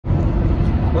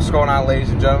What's going on, ladies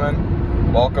and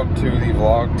gentlemen? Welcome to the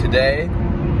vlog. Today,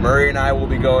 Murray and I will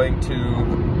be going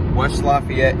to West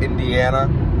Lafayette, Indiana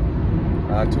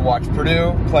to watch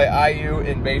Purdue play IU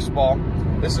in baseball.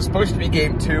 This is supposed to be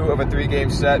game 2 of a 3-game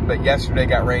set, but yesterday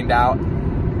got rained out.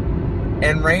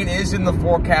 And rain is in the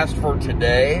forecast for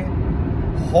today.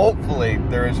 Hopefully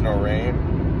there is no rain.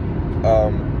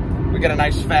 We got a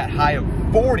nice fat high of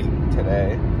 40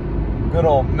 today. Good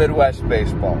old Midwest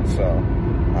baseball, so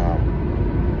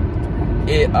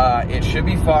it should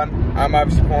be fun. I'm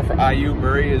obviously pulling for IU.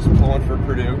 Murray is pulling for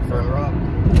Purdue for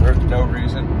no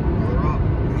reason.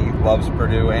 He loves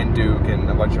Purdue and Duke and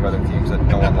a bunch of other teams that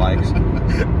no one likes.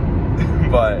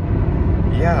 But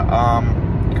yeah,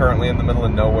 currently in the middle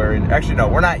of nowhere. Actually, no,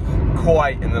 we're not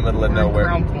quite in the middle of nowhere.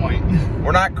 Crown Point.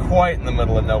 We're not quite in the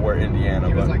middle of nowhere, Indiana.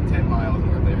 It was but like 10 miles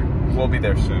north there. We'll be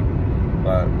there soon.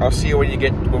 But I'll see you when we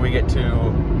get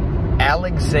to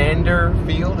Alexander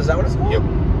Field. Is that what it's called? Yep.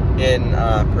 In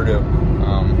Purdue.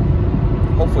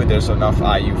 Hopefully there's enough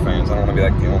IU fans. I don't want to be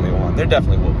like the only one. There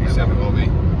definitely will be. There definitely will be.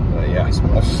 But yeah,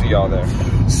 I'll see y'all there.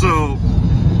 So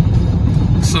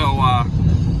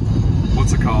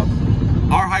what's it called?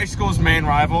 Our high school's main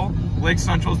rival, Lake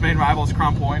Central's main rival is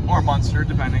Crown Point or Munster,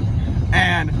 depending.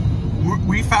 And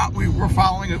we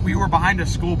were behind a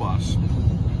school bus,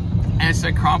 and it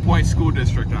said Crown Point School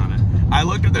District on it. I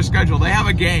looked at their schedule. They have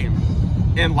a game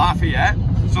in Lafayette,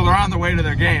 so they're on their way to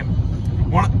their game.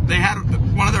 They had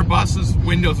one of their buses'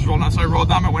 windows was rolled down, so I rolled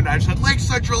down my window. I just said, Lake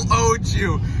Central owed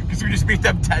you, because we just beat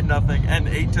them 10-0 and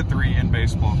 8-3 in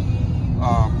baseball.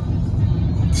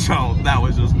 So that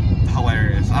was just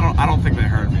hilarious. I don't think they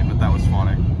heard me, but that was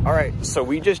funny. All right, so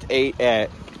we just ate at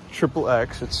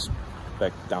XXX. It's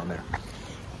back down there.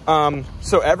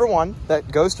 So everyone that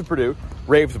goes to Purdue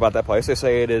raves about that place. They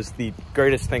say it is the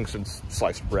greatest thing since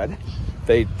sliced bread.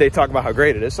 They talk about how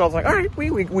great it is. So I was like, all right,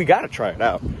 we got to try it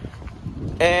out.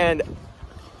 And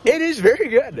it is very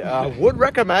good. Would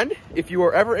recommend if you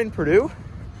are ever in Purdue,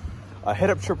 hit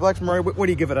up XXX. Murray, what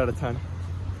do you give it out of 10?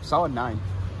 Solid 9.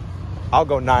 I'll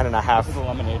go 9.5. This is a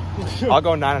lemonade. I'll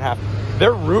go 9.5.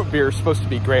 Their root beer is supposed to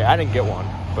be great. I didn't get one,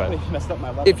 but They messed up my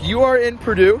lemonade. if you are in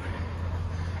Purdue,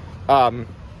 go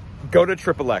to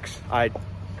XXX. I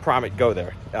promise, go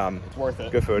there. It's worth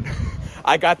it. Good food.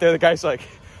 I got there. The guy's like,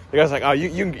 oh,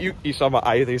 you saw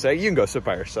my IU thing. He's like, you can go sit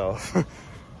by yourself.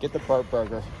 Get the Burt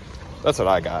burger. That's what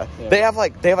I got. Yeah. They have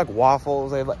like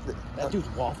waffles. They have like That dude's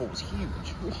waffle was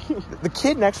huge. the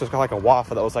kid next to us got like a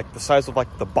waffle that was like the size of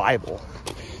like the Bible.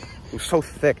 It was so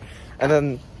thick. And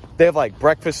then they have like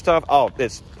breakfast stuff. Oh,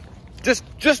 it's just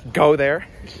go there.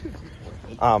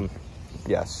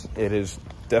 Yes, it is.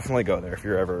 Definitely go there if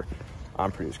you're ever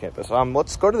on Purdue's campus.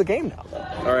 Let's go to the game now.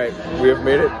 All right, we have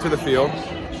made it to the field.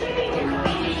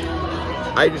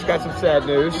 I just got some sad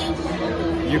news.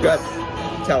 You got,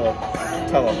 tell him.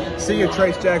 See you,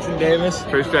 Trace Jackson Davis.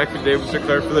 Trace Jackson Davis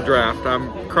declared for the draft.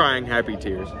 I'm crying happy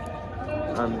tears.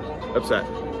 I'm upset.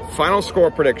 Final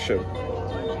score prediction.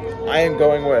 I am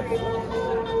going with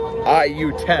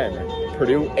IU 10,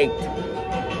 Purdue 8.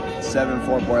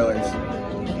 7-4 Boilers.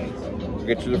 We'll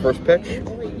get you the first pitch.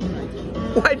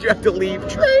 Why'd you have to leave,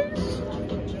 Trace?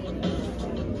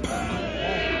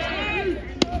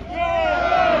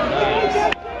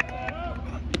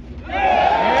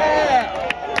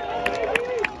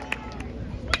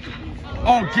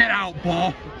 Oh, get out,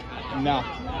 ball. No.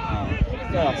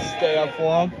 Gotta stay up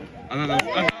for him. I was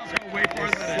gonna wait for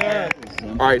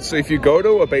it. All right, so if you go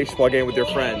to a baseball game with your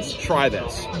friends, try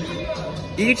this.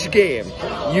 Each game,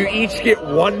 you each get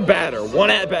one batter, one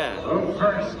at bat,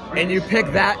 and you pick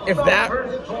that. If that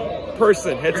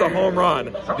person hits a home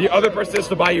run, the other person has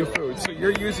to buy you food. So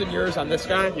you're using yours on this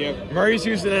guy. Yep. Murray's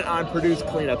using it on Purdue's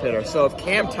cleanup hitter. So if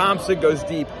Cam Thompson goes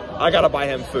deep, I gotta buy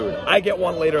him food. I get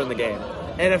one later in the game.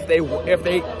 And if they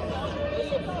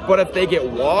get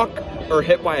walked or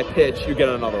hit by a pitch, you get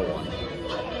another one.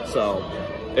 So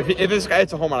if this guy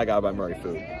hits a home run, I gotta buy Murray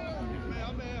food.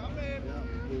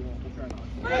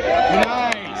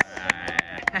 Nice.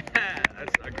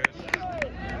 That's not good.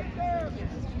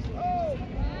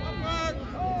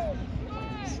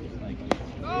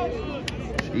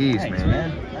 Jeez, Nice, man.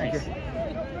 Nice.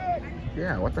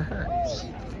 Yeah, what the heck?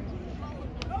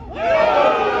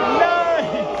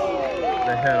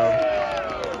 They hit him.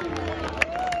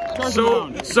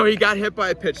 So he got hit by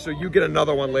a pitch, so you get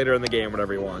another one later in the game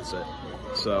whenever he wants it.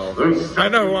 So I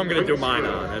know who I'm gonna do mine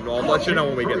on, and I'll let you know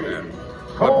when we get there.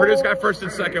 But Purdue's got first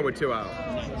and second with 2 out.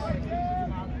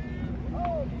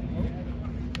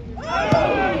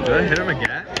 Did I hit him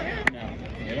again? No.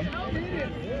 Hit him?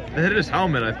 I hit his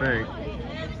helmet, I think.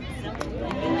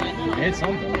 Hit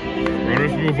something.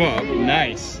 Runners move up.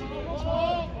 Nice.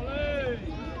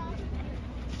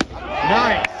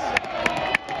 Nice.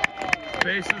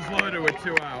 Bases loaded with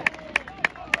 2 out.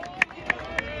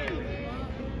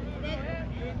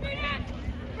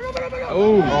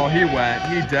 Oh, he went.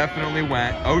 He definitely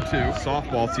went. 0-2.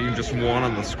 Softball team just won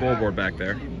on the scoreboard back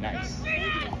there. Nice.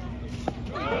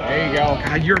 There you go.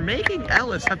 God, you're making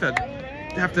Ellis have to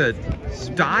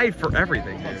dive for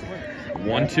everything, dude.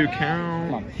 1-2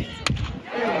 count. Come on.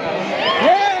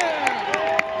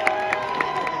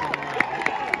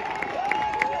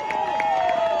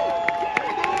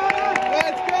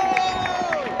 Let's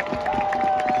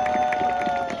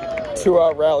go!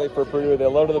 2-out rally for Purdue. They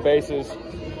loaded the bases,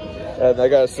 and they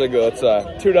got a single. It's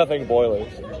 2-0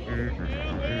 Boilers.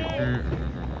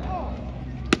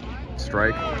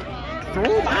 Strike. Throw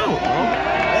him out, bro.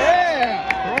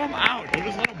 Yeah! Throw him out. Don't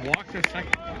just let him walk to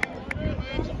second.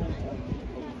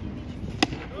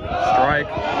 Strike.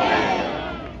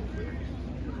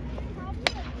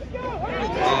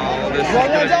 Oh, this is Go!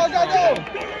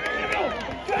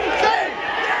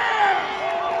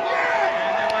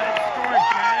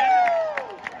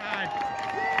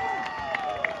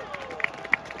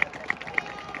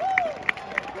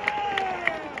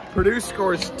 Purdue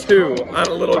scores 2 on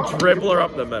a little dribbler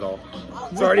up the middle.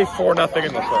 It's already 4-0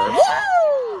 in the first.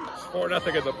 It's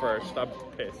 4-0 in the first. I'm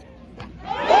pissed.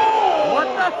 What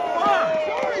the fuck?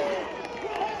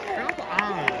 Come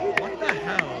on. What the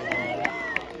hell, bro?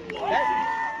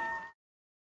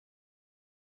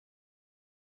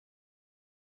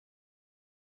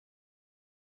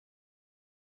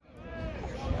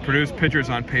 Purdue's pitcher's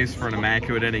on pace for an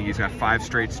immaculate inning. He's got 5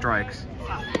 straight strikes.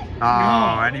 Oh,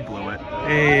 and he blew it. He blew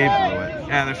it.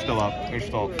 Yeah, they're still up. They're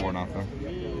still up 4-0.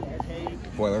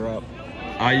 Boiler up.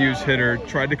 IU's hitter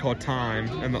tried to call time,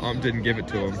 and the ump didn't give it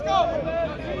to him.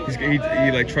 He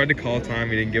like tried to call time,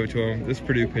 he didn't give it to him. This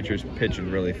Purdue pitcher's pitching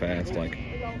really fast, like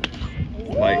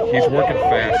he's working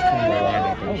fast from the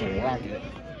lineup and shit.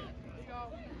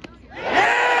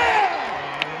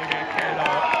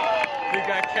 He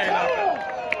got K'd up.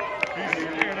 He's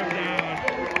scared him down.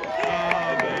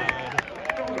 Oh, man.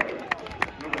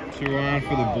 2 on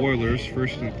for the Boilers,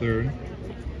 1st and 3rd.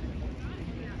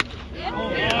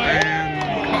 And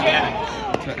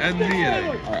to end the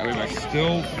inning. All right, we're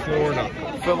still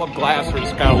 4-0. Philip Glasser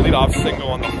just got a leadoff single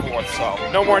on the 4th,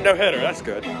 so no more no-hitter. That's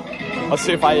good. Let's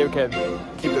see if IU can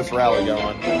keep this rally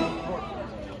going.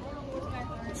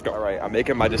 Let's go. All right, I'm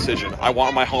making my decision. I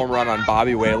want my home run on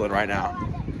Bobby Whalen right now.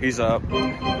 He's up.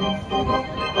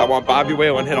 I want Bobby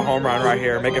Whalen hit a home run right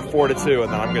here, make it 4-2,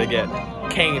 and then I'm gonna get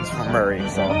Canes from Murray.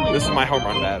 So this is my home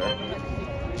run batter.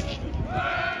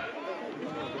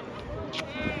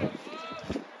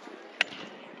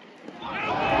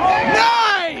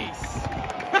 Nice!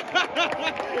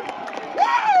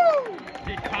 Woo!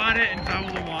 He caught it and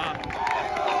doubled him off.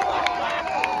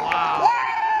 Wow.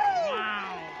 Wow.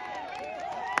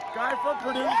 Guy from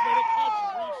Purdue made a catch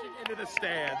reaching into the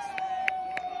stands.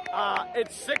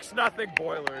 It's 6-0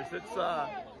 Boilers. It's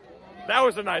that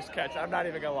was a nice catch. I'm not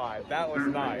even gonna lie. That was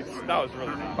nice. That was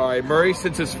really nice. All right, Murray,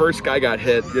 since his first guy got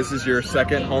hit, this is your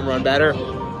 2nd home run batter.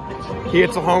 He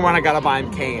hits a home run, I gotta buy him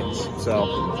Canes. So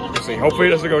we'll see. Hopefully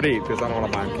he doesn't go deep because I don't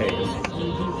want to buy him Canes.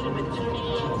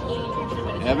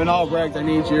 Evan Albrecht, I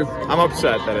need you. I'm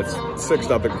upset that it's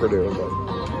 6-0 Purdue,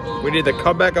 but we need the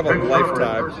comeback of a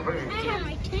lifetime.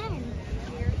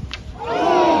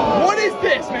 What is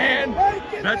this, man?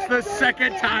 That's the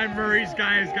 2nd time Murray's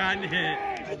guy has gotten hit.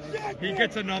 He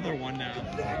gets another one now.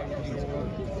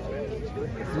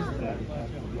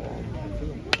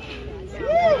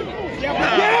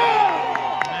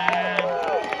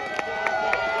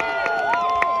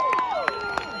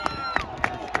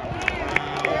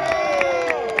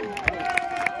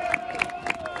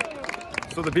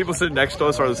 So the people sitting next to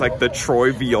us are like the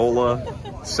Troy Viola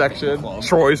section,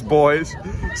 Troy's boys.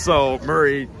 So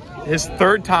Murray, his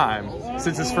 3rd time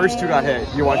since his first 2 got hit.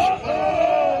 You watch. Hey,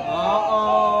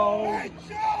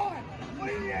 John! What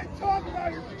are you talking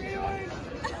about your feelings?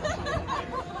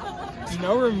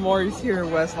 No remorse here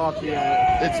in West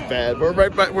Lafayette. It's bad.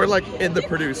 We're like in the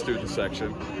Purdue student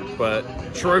section. But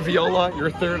Troy Viola,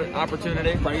 your 3rd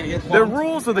opportunity. The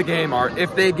rules of the game are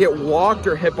if they get walked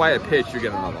or hit by a pitch, you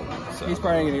get another one. So. He's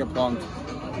probably gonna get plunked.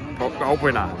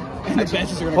 Hopefully not. And the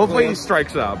benches are gonna Hopefully clear. he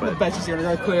strikes out. But the benches are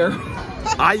gonna go clear.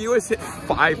 IU has hit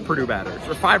 5 Purdue batters,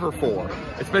 or 5 or 4.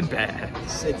 It's been bad.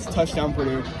 It's touchdown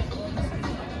Purdue.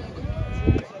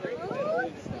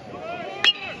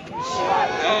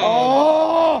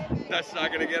 Oh! That's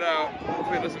not gonna get out.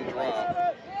 Hopefully it doesn't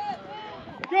drop.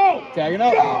 Go! Tagging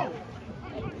up.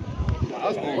 That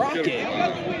was a rocket.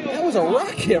 That was a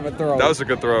rocket of a throw. That was a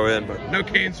good throw in, but no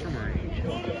Canes for Murray.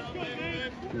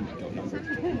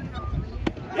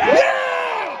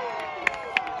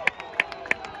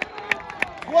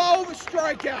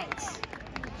 strikeouts.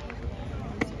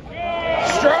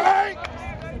 Strike!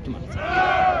 Come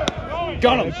on.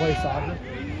 Got him. Play soccer.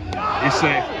 He's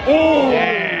safe. Oh!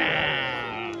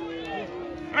 Yeah!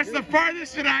 That's the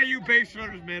farthest an IU base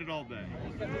runner's made it all day.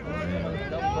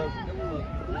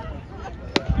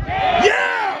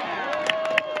 Yeah!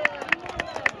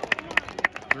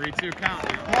 3-2 count.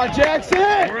 Come on, Jackson!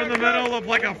 We're in the middle of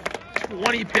like a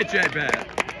 20 pitch at bat.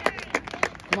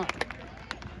 Come on.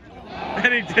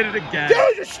 And he did it again.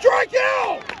 Dude, you strike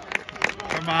out!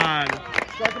 Come on.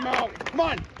 Strike him out. Come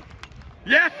on.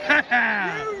 Yeah!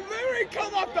 You literally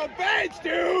come off the bench,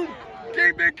 dude!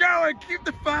 Keep it going. Keep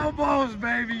the foul balls,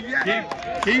 baby.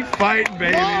 Yeah. Keep fighting,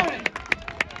 baby. Come on.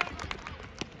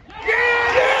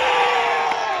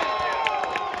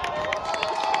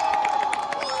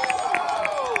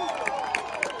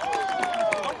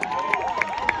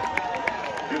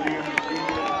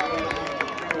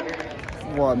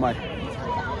 What, Mike?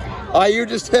 IU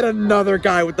just hit another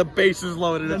guy with the bases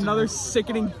loaded. Another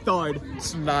sickening thud.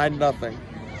 It's 9-0.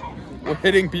 We're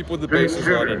hitting people with the bases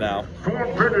loaded now. For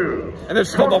Purdue. And there's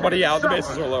still nobody out. The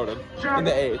bases are loaded. In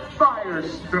the 8th.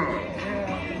 Firestone.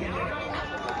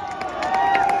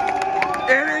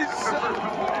 It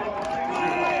is.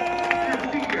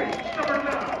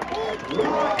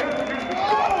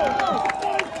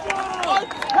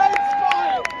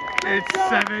 It's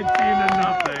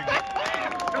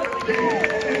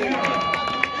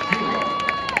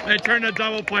 17-0. They turned a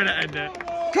double play to end it.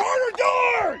 Carter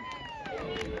Dorn!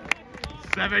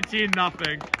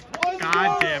 17-0.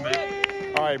 God damn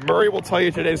it. All right, Murray will tell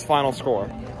you today's final score.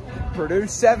 Purdue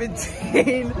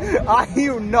 17,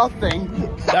 IU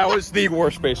nothing. That was the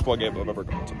worst baseball game I've ever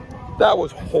gone to. That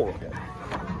was horrible.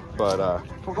 But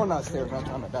We're going downstairs, not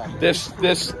trying to die.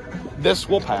 this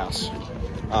will pass.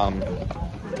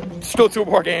 Still 2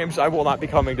 more games. I will not be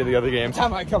coming to the other games. I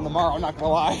might come tomorrow, I'm not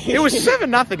gonna lie. It was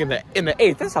 7-0 in the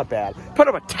 8th. That's not bad. Put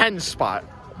up a 10 spot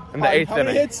in the 8th How many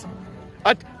inning. hits?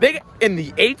 In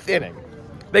the 8th inning,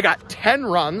 they got 10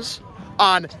 runs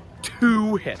on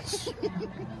 2 hits.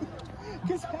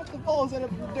 Because half the balls end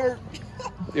up in the dirt.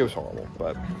 It was horrible,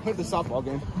 but Hit the softball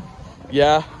game.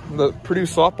 yeah, the Purdue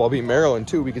softball beat Maryland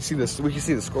too. We can see this. We can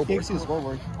see the Can't scoreboard. see the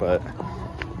scoreboard. But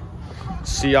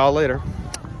see y'all later.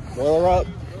 Boiler up.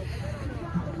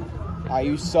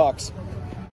 IU sucks.